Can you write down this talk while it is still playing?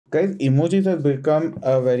Guys, emojis has become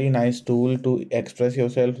a very nice tool to express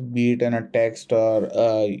yourself, be it in a text or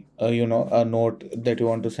a note that you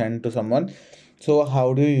want to send to someone. So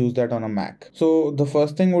how do you use that on a Mac? So the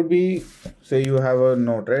first thing would be, say you have a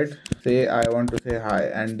note, right? Say I want to say hi,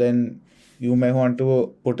 and then you may want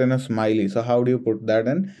to put in a smiley. So how do you put that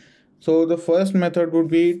in? So the first method would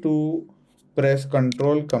be to press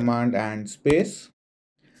Control, Command, and Space.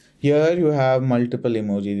 Here you have multiple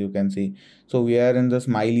emojis you can see. So we are in the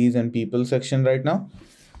smileys and people section right now.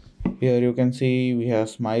 Here you can see we have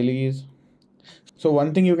smileys. So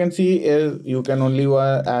one thing you can see is you can only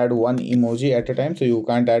add one emoji at a time. So you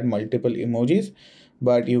can't add multiple emojis,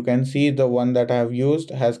 but you can see the one that I have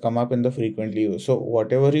used has come up in the frequently used. So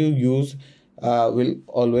whatever you use will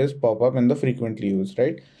always pop up in the frequently used,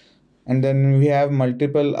 right? And then we have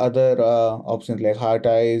multiple other options like heart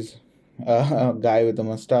eyes, a guy with a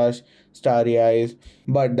mustache, starry eyes,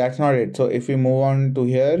 but that's not it. So if we move on to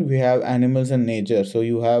here, we have animals and nature. So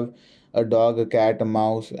you have a dog, a cat, a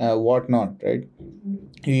mouse, whatnot, right?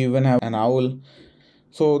 You even have an owl.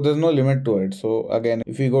 So there's no limit to it. So again,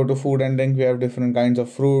 if we go to food and drink, we have different kinds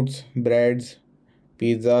of fruits, breads,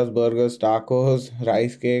 pizzas, burgers, tacos,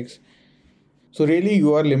 rice cakes. So really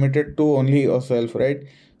you are limited to only yourself, right?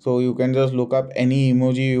 So you can just look up any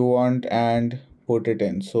emoji you want and put it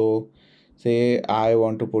in. So say I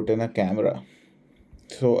want to put in a camera.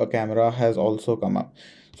 So a camera has also come up.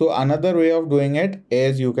 So another way of doing it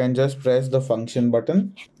is you can just press the function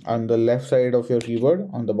button on the left side of your keyboard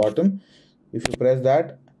on the bottom. If you press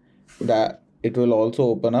that it will also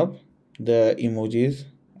open up the emojis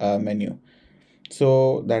menu.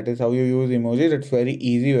 So that is how you use emojis. It's very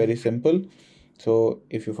easy, very simple. So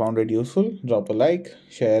if you found it useful, drop a like,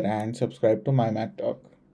 share, and subscribe to my Mac Talk.